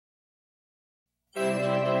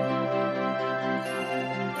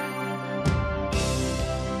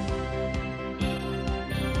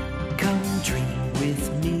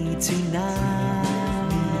me tonight.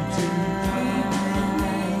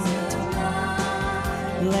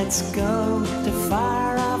 Let's go to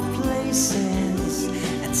far-off places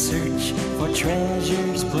and search for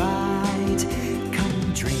treasures bright.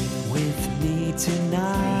 Come dream with me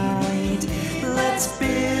tonight. Let's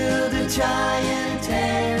build a giant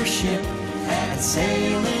airship and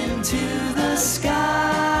sail into the sky.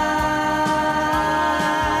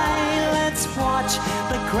 Let's watch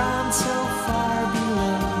the ground so far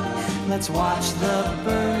below. Let's watch the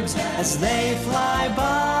birds as they fly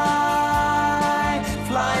by,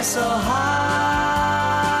 fly so high.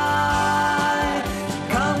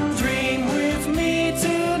 Come dream with me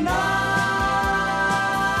tonight.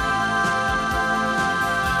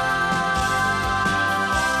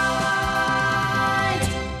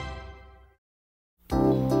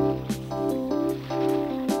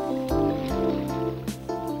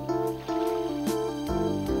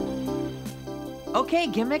 Okay,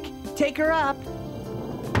 Gimmick, take her up.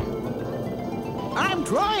 I'm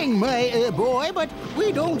trying, my boy, but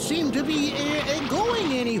we don't seem to be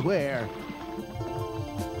going anywhere.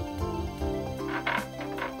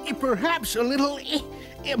 Perhaps a little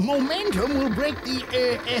momentum will break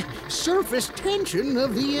the surface tension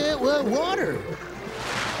of the water.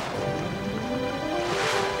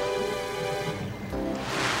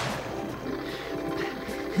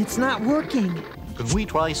 It's not working. Can we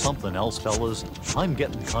try something else, fellas? I'm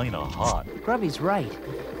getting kinda hot. Grubby's right.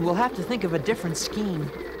 We'll have to think of a different scheme.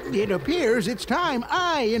 It appears it's time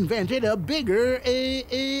I invented a bigger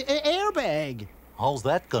airbag. How's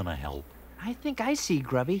that gonna help? I think I see,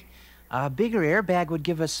 Grubby. A bigger airbag would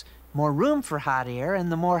give us more room for hot air,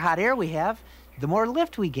 and the more hot air we have, the more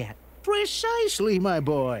lift we get. Precisely, my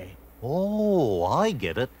boy. Oh, I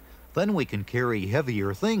get it. Then we can carry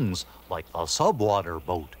heavier things, like a subwater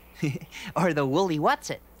boat. Or the woolly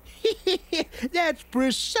what's-it. That's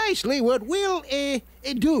precisely what we'll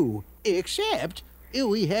do, except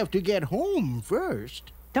we have to get home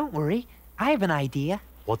first. Don't worry, I have an idea.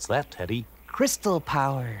 What's that, Teddy? Crystal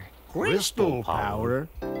power. Crystal power?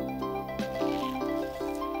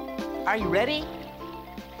 Are you ready?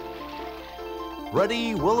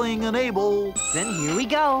 Ready, willing, and able. Then here we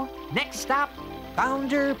go. Next stop,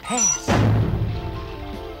 Bounder Pass.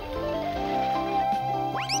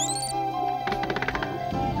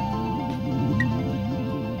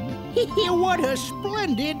 What a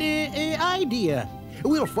splendid idea.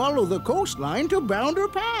 We'll follow the coastline to Bounder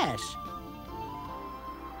Pass.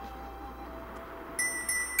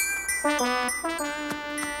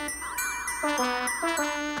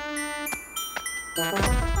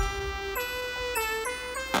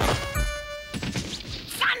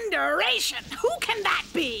 Thunderation! Who can that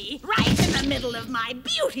be? Right in the middle of my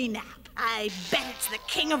beauty nap. I bet it's the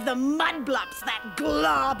king of the mudblops, that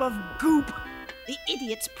glob of goop. The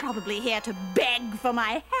idiot's probably here to beg for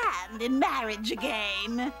my hand in marriage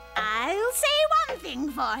again. I'll say one thing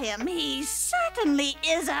for him. He certainly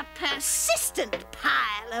is a persistent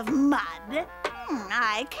pile of mud.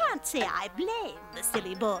 I can't say I blame the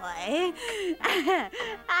silly boy.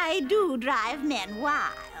 I do drive men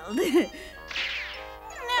wild.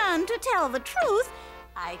 And to tell the truth,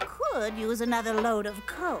 I could use another load of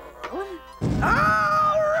coal.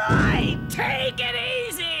 All right, take it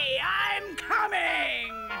easy. I'm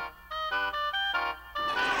coming.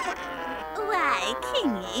 Why,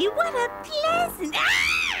 Kingy, what a pleasant...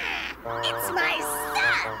 Ah! It's my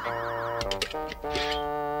son.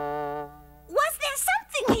 Was there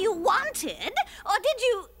something you wanted, or did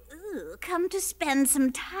you come to spend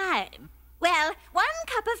some time? Well, one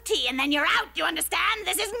cup of tea and then you're out, you understand?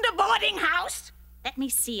 This isn't a boarding house. Let me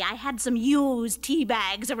see, I had some used tea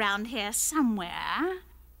bags around here somewhere.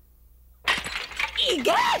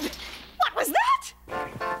 Egad! What was that?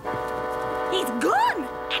 He's gone,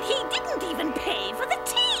 and he didn't even pay for the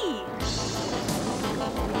tea.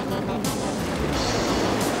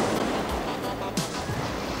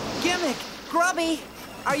 Gimmick, Grubby,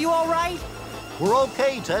 are you all right? We're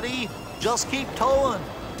okay, Teddy. Just keep towing.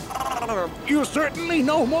 You certainly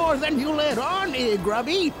know more than you let on,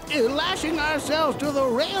 Grubby. Lashing ourselves to the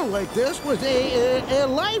rail like this was a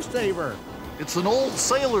lifesaver. It's an old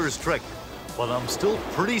sailor's trick, but I'm still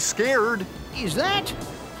pretty scared. Is that?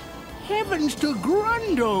 Heavens to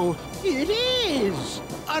Grundo! It is!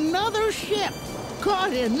 Another ship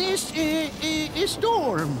caught in this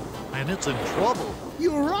storm. And it's in trouble.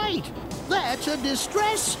 You're right. That's a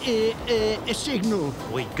distress signal.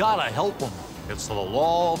 We gotta help them. It's the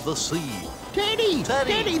law of the sea. Teddy!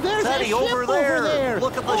 Teddy! There's Teddy, a ship over there!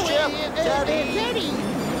 Look at the ship! Teddy! Teddy!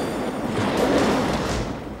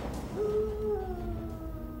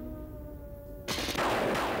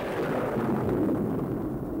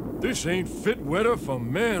 This ain't fit weather for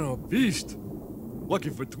man or beast. Lucky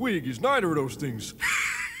for Twig, he's neither of those things.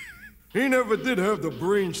 He never did have the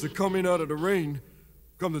brains to come in out of the rain.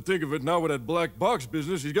 Come to think of it, now with that black box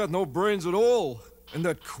business, he's got no brains at all. And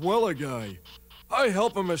that Quellor guy. I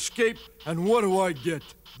help him escape, and what do I get?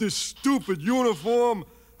 This stupid uniform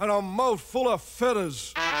and a mouth full of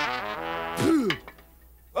feathers. I've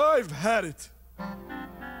had it.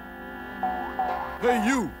 Hey,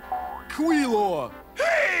 you, Quellor.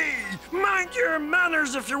 Hey! Mind your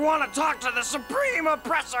manners if you want to talk to the Supreme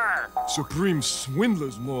Oppressor! Supreme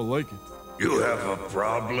Swindler's more like it. You have a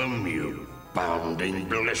problem, you bounding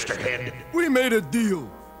blisterhead? We made a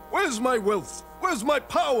deal. Where's my wealth? Where's my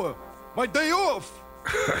power? My day off?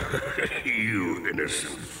 You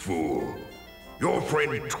innocent fool. Your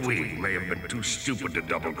friend Twig may have been too stupid to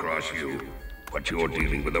double-cross you, but you're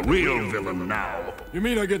dealing with a real villain now. You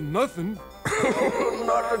mean I get nothing?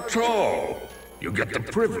 Not at all. You get the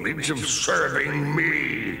privilege of serving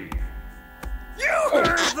me. You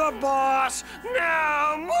heard the boss!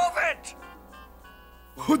 Now move it!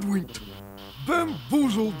 Hoodwinked,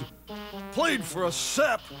 bamboozled, played for a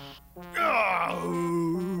sap.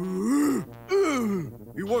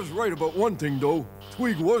 He was right about one thing, though.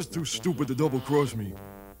 Twig was too stupid to double-cross me.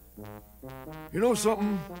 You know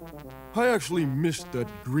something? I actually missed that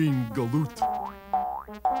green galoot.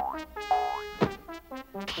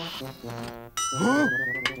 Huh?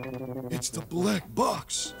 It's the black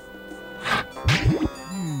box. To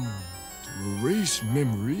erase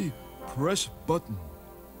memory, press button.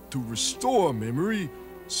 To restore memory,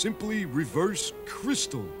 simply reverse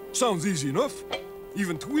crystal. Sounds easy enough.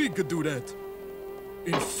 Even Twig could do that.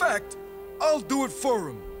 In fact, I'll do it for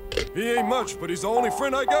him. He ain't much, but he's the only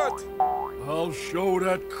friend I got. I'll show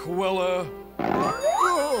that Quellor.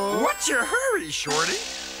 What's your hurry, Shorty?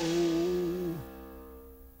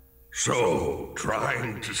 So,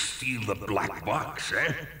 trying to steal the black box,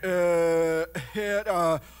 eh?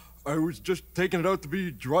 I was just taking it out to be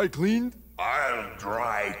dry cleaned. I'll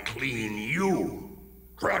dry clean you.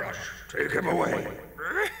 Crutch, take him away.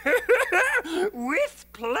 With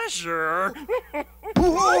pleasure.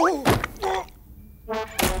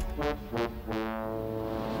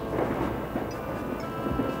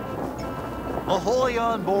 Ahoy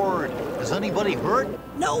on board! Is anybody hurt?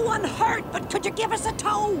 No one hurt, but could you give us a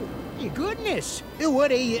tow? Goodness,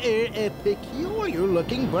 what a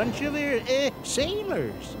peculiar-looking bunch of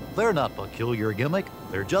sailors. They're not peculiar, Gimmick.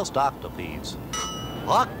 They're just Octopedes.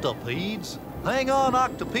 Octopedes? Hang on,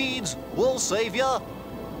 Octopedes. We'll save ya.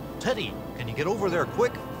 Teddy, can you get over there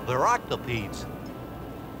quick? They're Octopedes.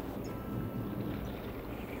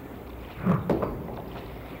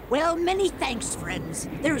 Well, many thanks, friends.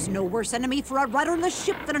 There's no worse enemy for a rudderless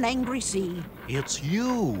ship than an angry sea. It's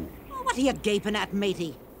you. What are you gaping at,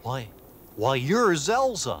 matey? Why, you're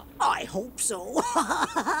Zelza. I hope so.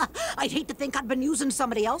 I'd hate to think I'd been using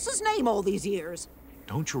somebody else's name all these years.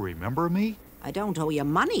 Don't you remember me? I don't owe you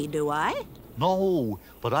money, do I? No,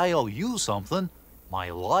 but I owe you something. My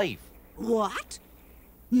life. What?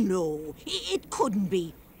 No, it couldn't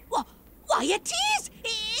be. Why, it is!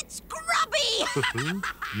 It's Grubby!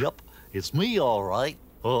 Yep, it's me, all right.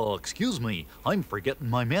 Oh, excuse me, I'm forgetting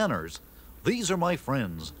my manners. These are my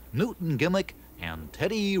friends, Newton Gimmick and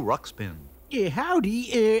Teddy Ruxpin.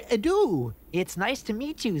 Howdy, do. It's nice to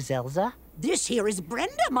meet you, Zelza. This here is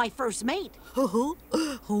Brenda, my first mate. Hello?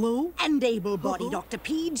 And able-bodied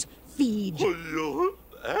Octopedes, Feed. Hello.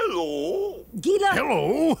 Gila.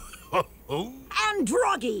 Hello. And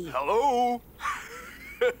Droggy. Hello.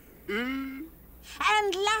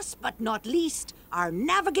 And last but not least, our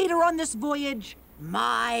navigator on this voyage,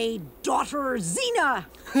 my daughter Xena.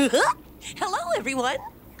 Hello, everyone.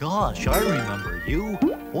 Gosh, I remember you.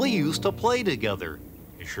 We used to play together.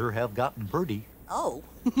 You sure have gotten pretty. Oh.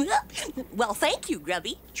 Well, thank you,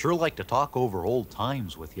 Grubby. Sure like to talk over old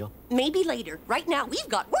times with you. Maybe later. Right now, we've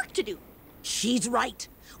got work to do. She's right.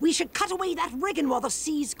 We should cut away that rigging while the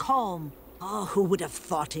sea's calm. Oh, who would have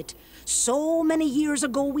thought it? So many years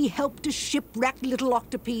ago, we helped a shipwrecked little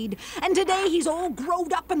Octopede, and today he's all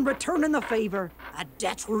growed up and returning the favor. A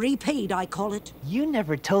debt repaid, I call it. You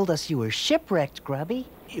never told us you were shipwrecked, Grubby.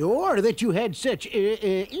 Or that you had such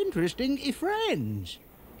interesting friends.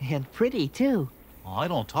 And pretty, too. I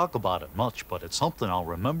don't talk about it much, but it's something I'll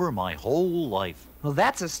remember my whole life. Well,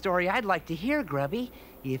 that's a story I'd like to hear, Grubby,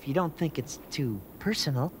 if you don't think it's too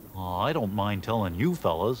personal. Oh, I don't mind telling you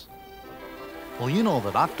fellas. Well, you know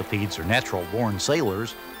that Octopedes are natural-born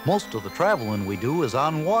sailors. Most of the traveling we do is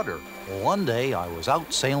on water. Well, one day, I was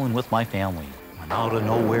out sailing with my family. And out of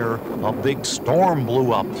nowhere, a big storm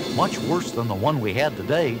blew up, much worse than the one we had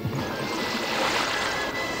today.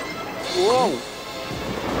 Whoa.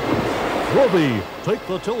 Grubby, take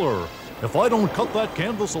the tiller. If I don't cut that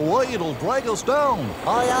canvas away, it'll drag us down.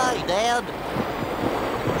 Aye, aye, Dad.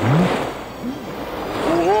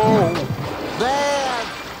 Whoa! Dad!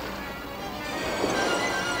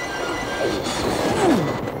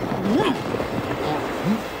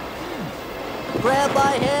 Grab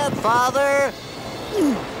my hand, Father!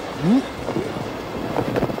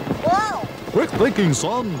 Whoa! Quick thinking,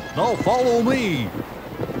 son. Now follow me.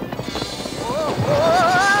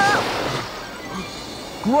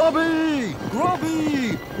 Grubby!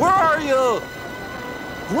 Grubby! Where are you?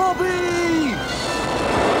 Grubby!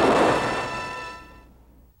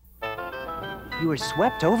 You were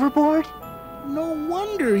swept overboard? No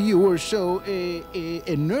wonder you were so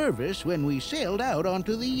nervous when we sailed out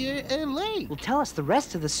onto the lake. Well, tell us the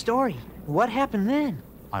rest of the story. What happened then?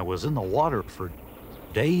 I was in the water for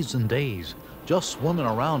days and days, just swimming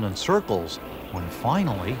around in circles, when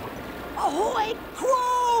finally... Ahoy,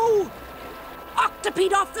 crew!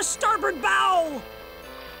 Octopede off the starboard bow!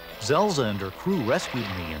 Zelza and her crew rescued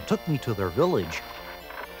me and took me to their village.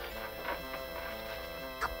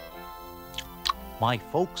 My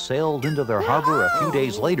folks sailed into their harbor a few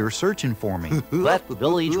days later searching for me. That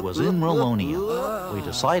village was in Melonia. We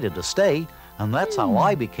decided to stay, and that's how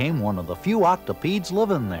I became one of the few Octopedes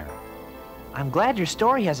living there. I'm glad your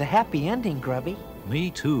story has a happy ending, Grubby.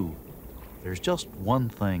 Me too. There's just one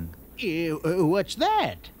thing. What's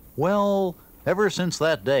that? Well, ever since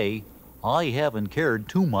that day, I haven't cared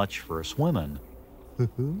too much for swimming.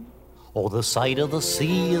 Oh, the sight of the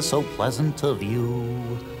sea is so pleasant to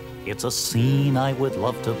view. It's a scene I would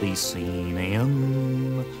love to be seen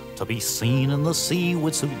in. To be seen in the sea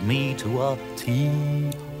would suit me to a T,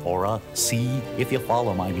 or a C, if you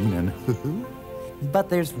follow my meaning. But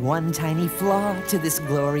there's one tiny flaw to this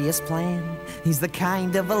glorious plan. He's the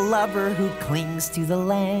kind of a lover who clings to the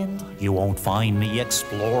land. You won't find me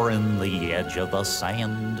exploring the edge of the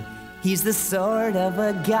sand. He's the sort of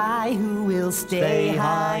a guy who will stay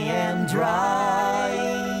high and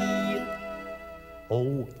dry.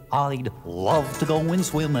 Oh, I'd love to go in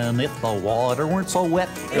swimming if the water weren't so wet.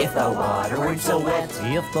 If the water weren't so wet.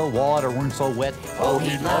 If the water weren't so wet. Oh,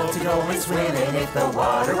 he'd love to go in swimming if the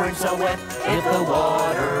water weren't so wet. If the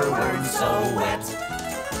water weren't so wet.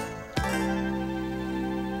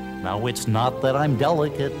 Now it's not that I'm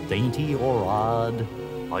delicate, dainty, or odd.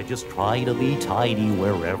 I just try to be tidy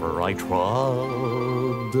wherever I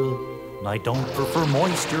trod. And I don't prefer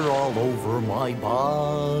moisture all over my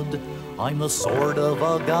bod. I'm the sort of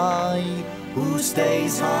a guy who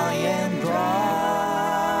stays high and dry.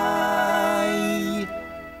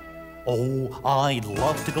 Oh, I'd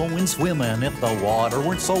love to go in swimming if the water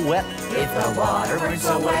weren't so wet. If the water weren't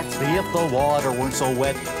so wet. If the water weren't so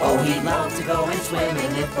wet. Oh, he'd love to go in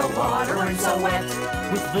swimming if the water weren't so wet.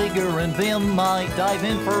 With vigor and vim, I'd dive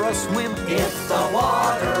in for a swim. If the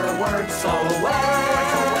water weren't so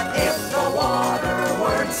wet. If the water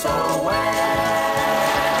weren't so wet.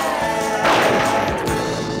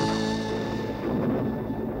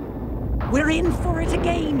 We're in for it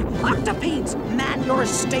again. Octopedes, man your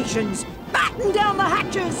stations. Batten down the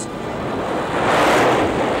hatches.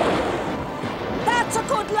 That's a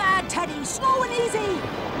good lad, Teddy. Slow and easy.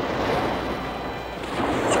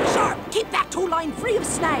 Look sharp. Keep that tow line free of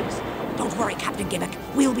snags. Don't worry, Captain Gimmick.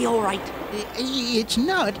 We'll be all right. It's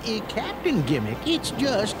not a Captain Gimmick. It's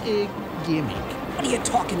just a gimmick. What are you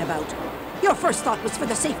talking about? Your first thought was for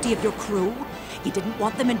the safety of your crew. You didn't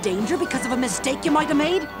want them in danger because of a mistake you might have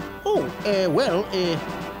made? Oh,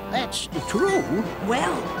 that's true.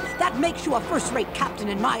 Well, that makes you a first-rate captain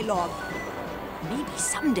in my log. Maybe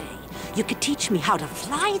someday you could teach me how to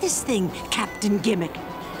fly this thing, Captain Gimmick.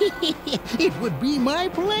 It would be my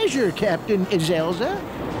pleasure, Captain Zelza.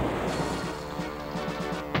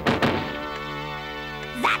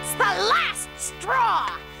 That's the last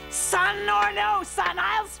straw! Son or no son,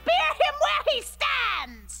 I'll spear him where he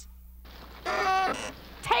stands!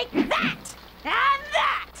 Take that! And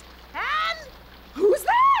that! And... who's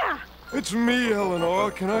there? It's me,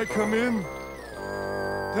 Eleanor. Can I come in?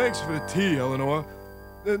 Thanks for the tea, Eleanor.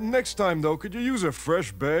 Next time, though, could you use a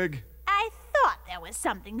fresh bag? I thought there was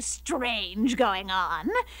something strange going on.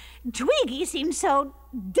 Twiggy seemed so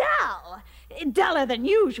dull. Duller than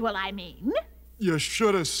usual, I mean. You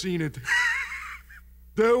should have seen it.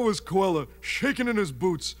 There was Quellor, shaking in his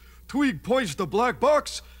boots. Twig points the black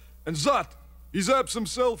box, and Zot, he zaps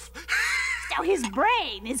himself. So his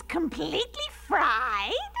brain is completely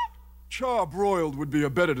fried? Charbroiled would be a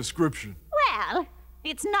better description. Well,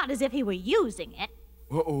 it's not as if he were using it.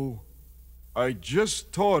 Uh-oh. I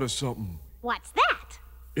just thought of something. What's that?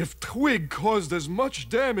 If Twig caused as much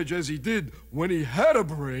damage as he did when he had a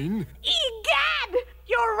brain... Egad!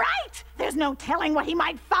 You're right! There's There's no telling what he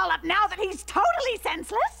might foul up now that he's totally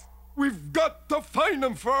senseless. We've got to find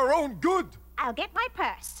him for our own good. I'll get my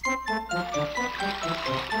purse.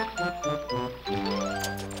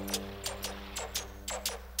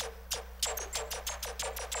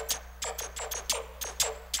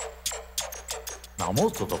 Now,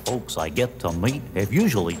 most of the folks I get to meet have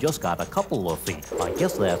usually just got a couple of feet. I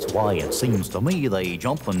guess that's why it seems to me they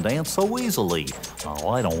jump and dance so easily. Now,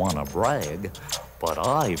 I don't want to brag, but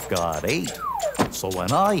I've got 8. So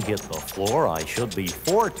when I hit the floor, I should be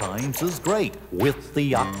 4 times as great. With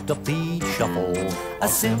the Octopede shuffle, A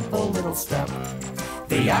simple little step,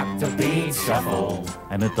 the Octopede shuffle.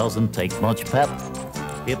 and it doesn't take much pep.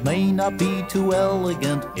 It may not be too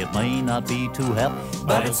elegant, it may not be too hep,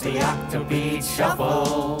 But it's the Octopede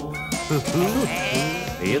shuffle.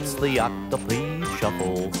 it's the Octopede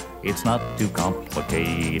shuffle. It's not too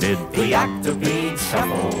complicated, The Octopede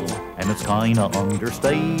shuffle. and it's kinda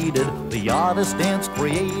understated. The oddest dance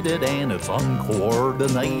created, and it's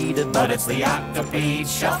uncoordinated, But it's the Octopede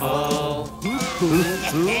shuffle.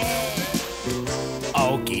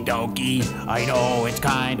 Okie dokie. I know it's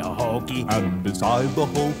kinda hokey. And beside the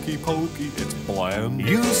hokey pokey, it's bland.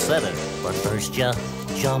 You said it. But first you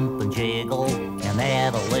jump and jiggle and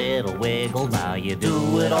add a little wiggle. Now you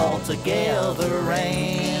do it all together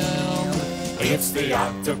and It's the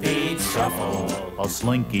Octopede shuffle. A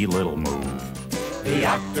slinky little move. The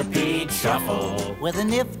Octopede shuffle. with a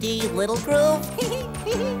nifty little groove.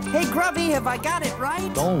 Hey, Grubby, have I got it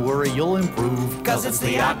right? Don't worry, you'll improve. 'Cause it's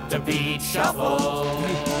the Octopede shuffle.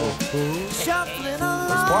 Shuffling As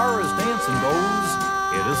along. far as dancing goes,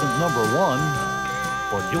 it isn't number 1,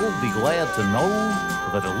 but you'll be glad to know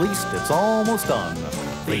that at least it's almost done.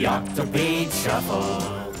 The Octopede shuffle.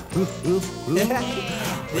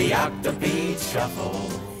 The Octopede shuffle.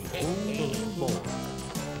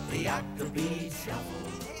 The Octopede shuffle.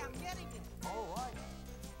 Hey, I'm getting it. All right.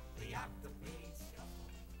 The Octopede shuffle.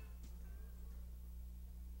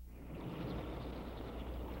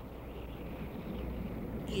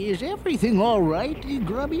 Is everything all right,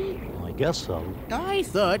 Grubby? I guess so. I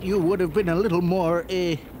thought you would have been a little more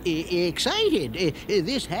excited.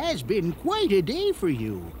 This has been quite a day for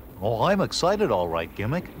you. Oh, I'm excited all right,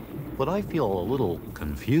 Gimmick. But I feel a little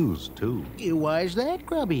confused, too. Why is that,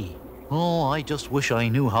 Grubby? Oh, I just wish I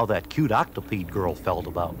knew how that cute Octopede girl felt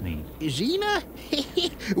about me. Xena?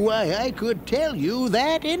 Why, I could tell you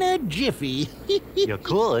that in a jiffy. You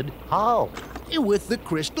could? How? With the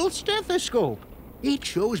crystal stethoscope. It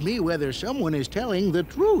shows me whether someone is telling the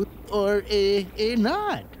truth or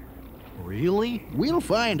not. Really? We'll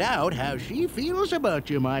find out how she feels about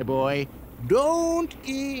you, my boy. Don't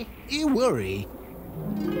worry.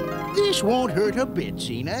 This won't hurt a bit,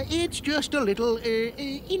 Xena. It's just a little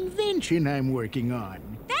invention I'm working on.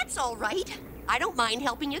 That's all right. I don't mind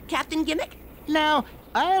helping you, Captain Gimmick. Now,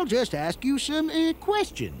 I'll just ask you some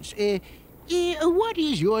questions. What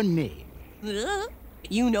is your name?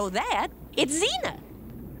 You know that. It's Xena.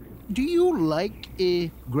 Do you like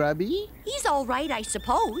Grubby? He's all right, I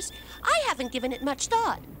suppose. I haven't given it much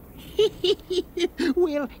thought.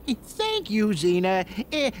 Well, thank you, Xena.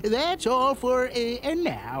 That's all for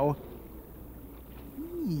now.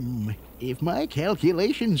 If my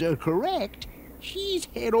calculations are correct, she's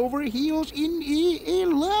head over heels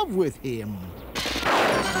in love with him.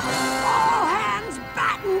 All hands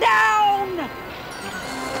batten down!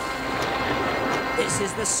 This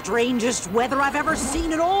is the strangest weather I've ever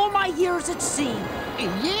seen in all my years at sea.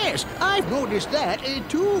 Yes, I've noticed that,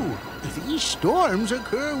 too. These storms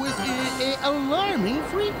occur with alarming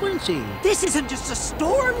frequency. This isn't just a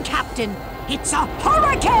storm, Captain. It's a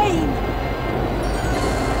hurricane!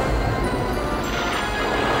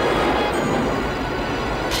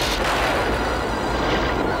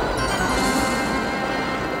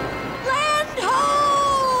 Land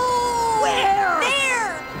ho! Where?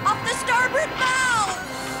 There! Off the starboard bow!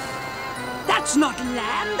 That's not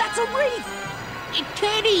land, that's a reef!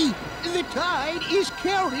 Teddy, the tide is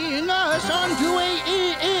carrying us onto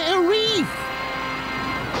a reef.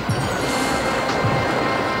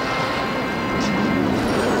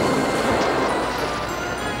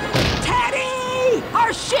 Teddy!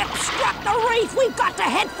 Our ship struck the reef! We've got to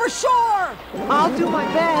head for shore! I'll do my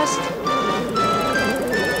best.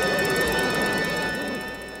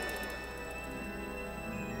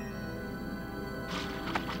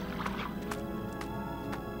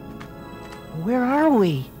 Where are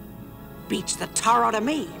we? Beats the tar out of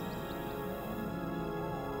me.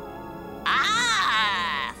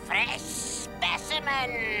 Ah, fresh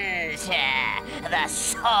specimens. The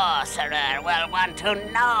sorcerer will want to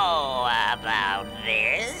know about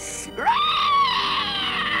this.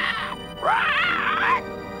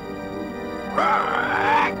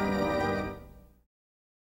 Ah!